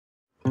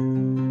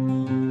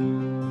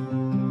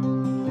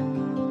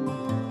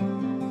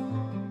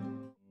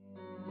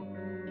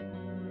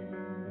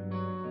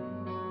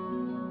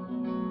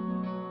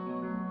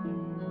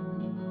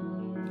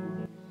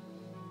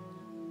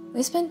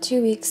We spent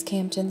 2 weeks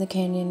camped in the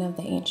Canyon of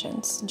the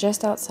Ancients,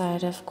 just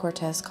outside of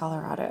Cortez,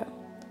 Colorado.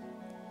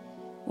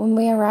 When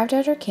we arrived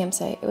at our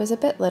campsite, it was a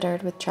bit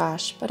littered with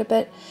trash, but a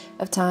bit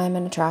of time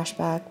and a trash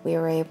bag, we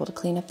were able to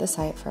clean up the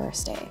site for our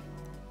stay.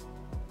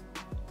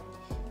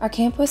 Our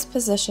camp was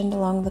positioned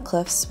along the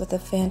cliffs with a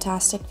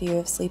fantastic view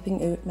of Sleeping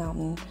Ute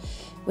Mountain,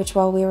 which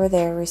while we were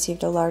there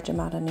received a large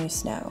amount of new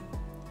snow.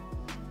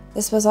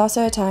 This was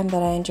also a time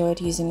that I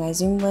enjoyed using my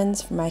zoom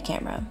lens for my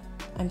camera.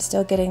 I'm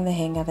still getting the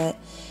hang of it,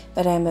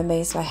 but I am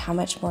amazed by how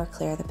much more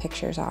clear the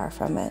pictures are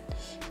from it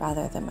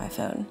rather than my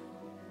phone.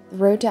 The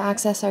road to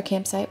access our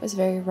campsite was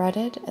very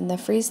rutted, and the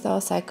freeze-thaw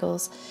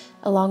cycles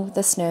along with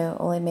the snow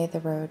only made the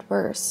road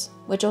worse,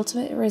 which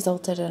ultimately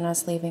resulted in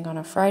us leaving on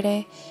a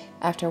Friday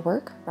after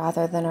work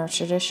rather than our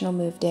traditional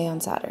move day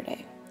on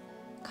Saturday.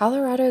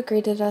 Colorado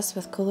greeted us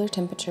with cooler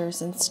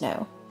temperatures and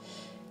snow.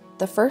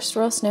 The first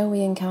real snow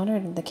we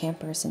encountered in the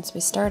camper since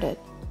we started.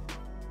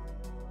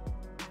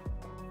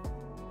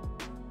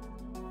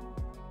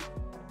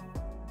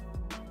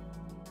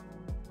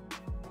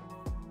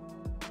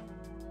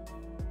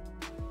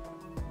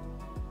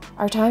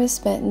 Our time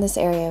spent in this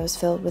area was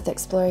filled with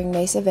exploring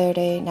Mesa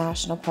Verde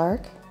National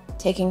Park,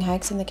 taking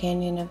hikes in the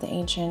Canyon of the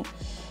Ancient,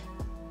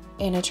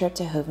 and a trip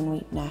to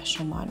Hovenweep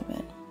National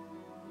Monument.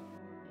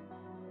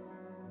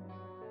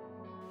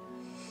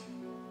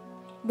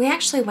 We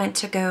actually went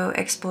to go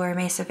explore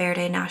Mesa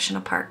Verde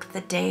National Park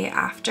the day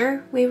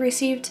after we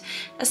received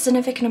a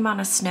significant amount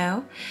of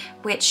snow,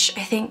 which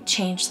I think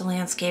changed the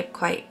landscape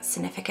quite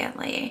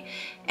significantly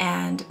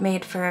and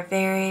made for a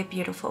very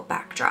beautiful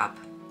backdrop.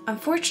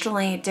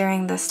 Unfortunately,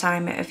 during this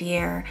time of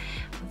year,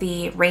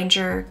 the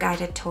ranger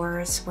guided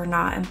tours were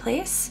not in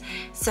place,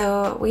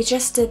 so we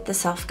just did the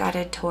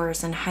self-guided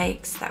tours and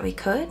hikes that we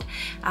could,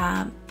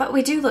 but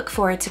we do look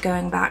forward to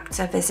going back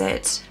to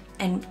visit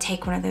and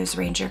take one of those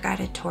ranger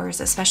guided tours,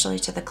 especially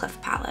to the Cliff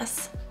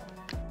Palace.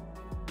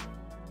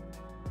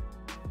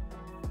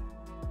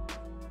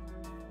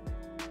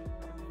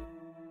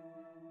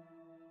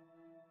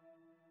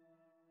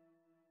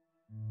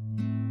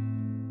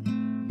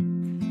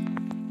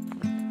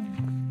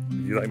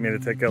 Would you like me to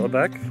take Ella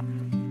back? Are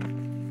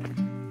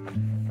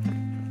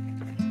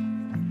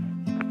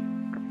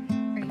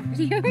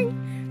you videoing?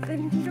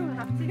 Then you don't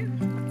have to.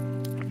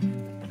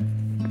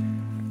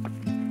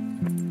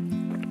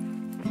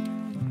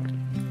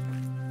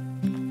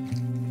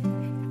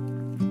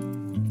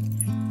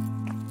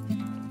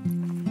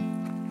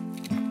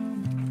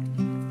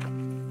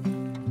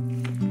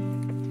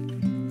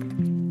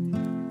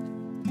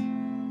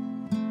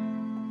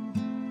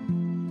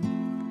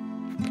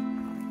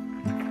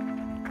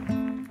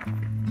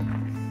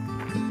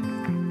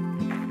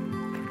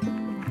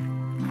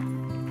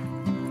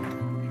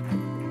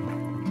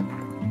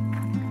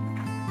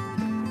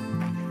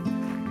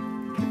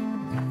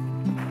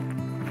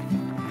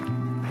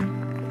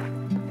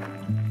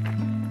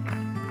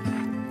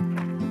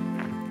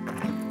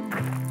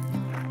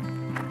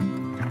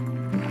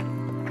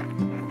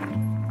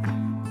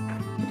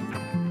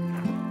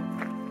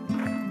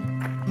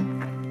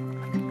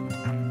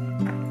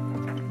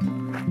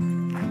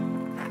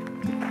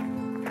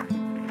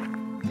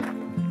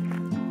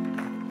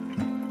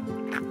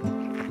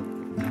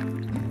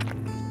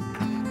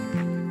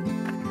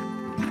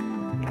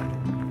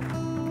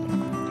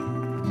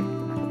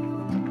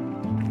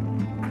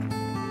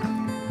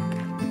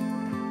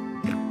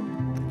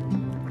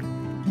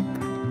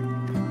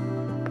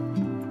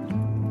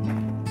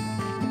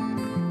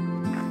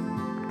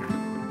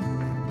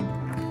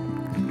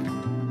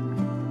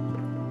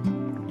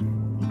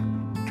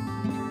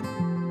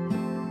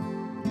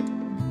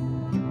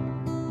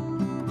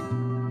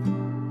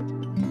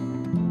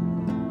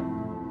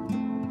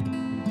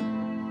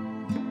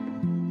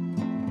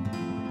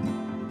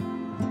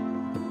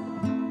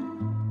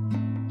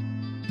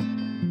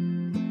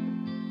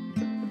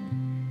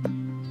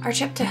 Our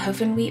trip to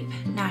Hovenweep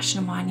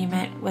National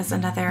Monument was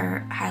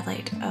another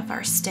highlight of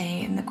our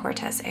stay in the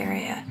Cortez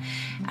area.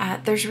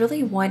 There's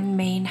really one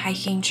main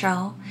hiking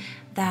trail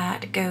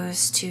that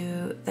goes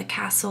to the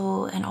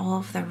castle and all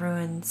of the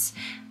ruins,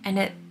 and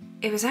it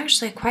was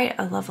actually quite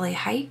a lovely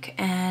hike,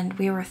 and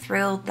we were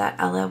thrilled that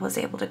Ella was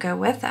able to go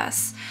with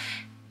us.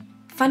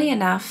 Funny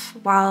enough,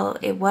 while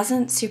it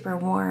wasn't super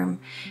warm,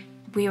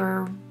 we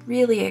were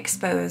really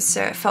exposed,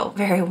 so it felt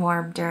very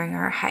warm during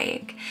our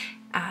hike.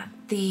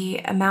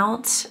 The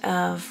amount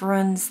of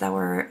ruins that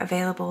were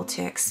available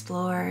to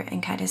explore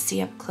and kind of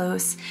see up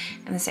close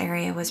in this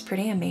area was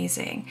pretty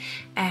amazing,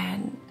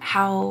 and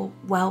how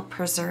well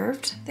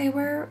preserved they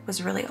were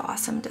was really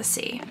awesome to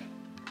see.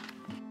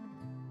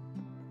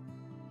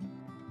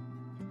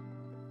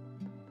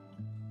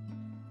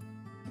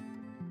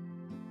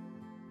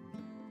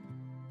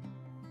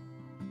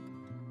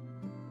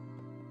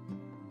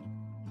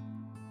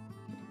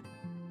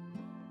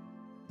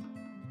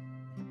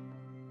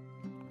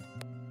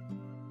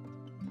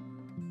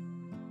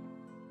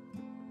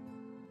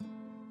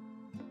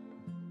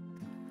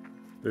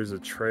 There's a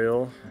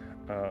trail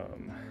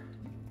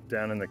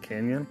down in the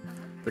canyon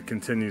that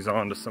continues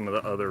on to some of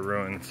the other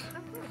ruins.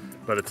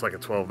 but it's like a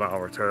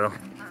 12-hour trail.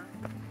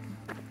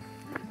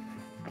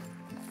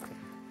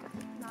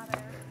 Not a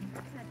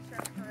head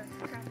trip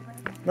for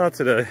traveling. Not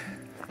today.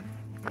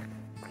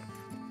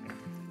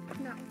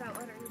 Not without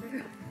water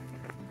either.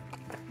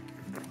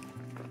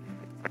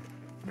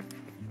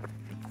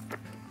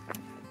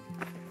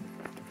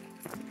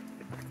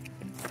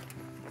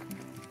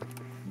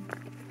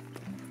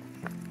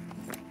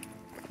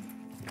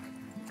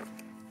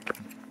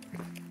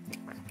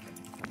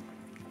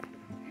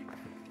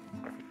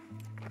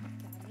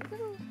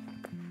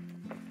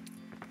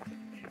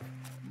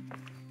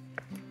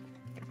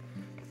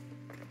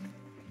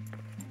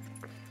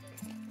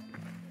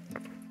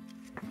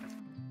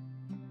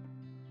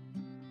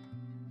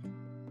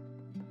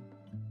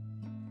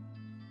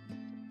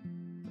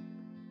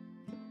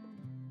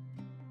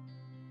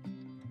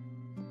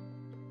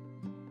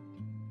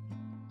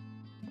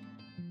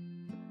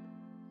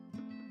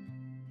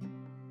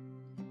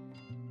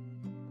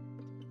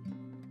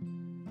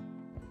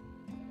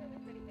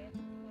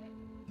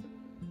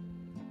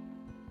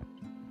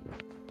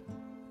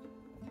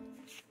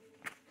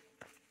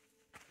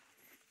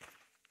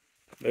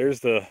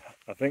 There's the,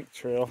 I think,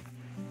 trail.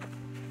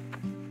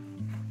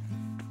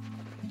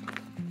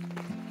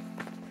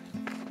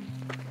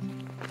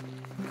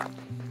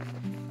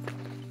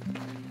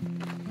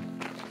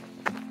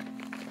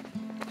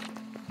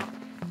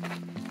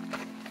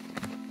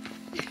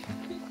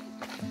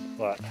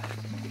 What?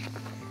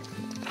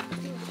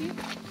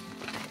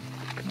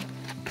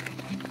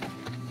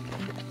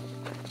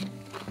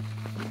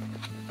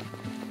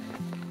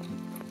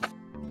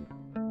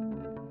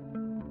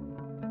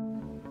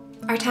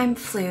 Our time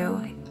flew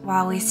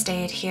while we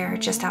stayed here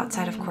just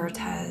outside of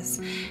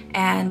Cortez,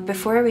 and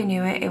before we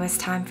knew it, it was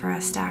time for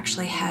us to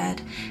actually head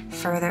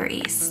further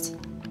east.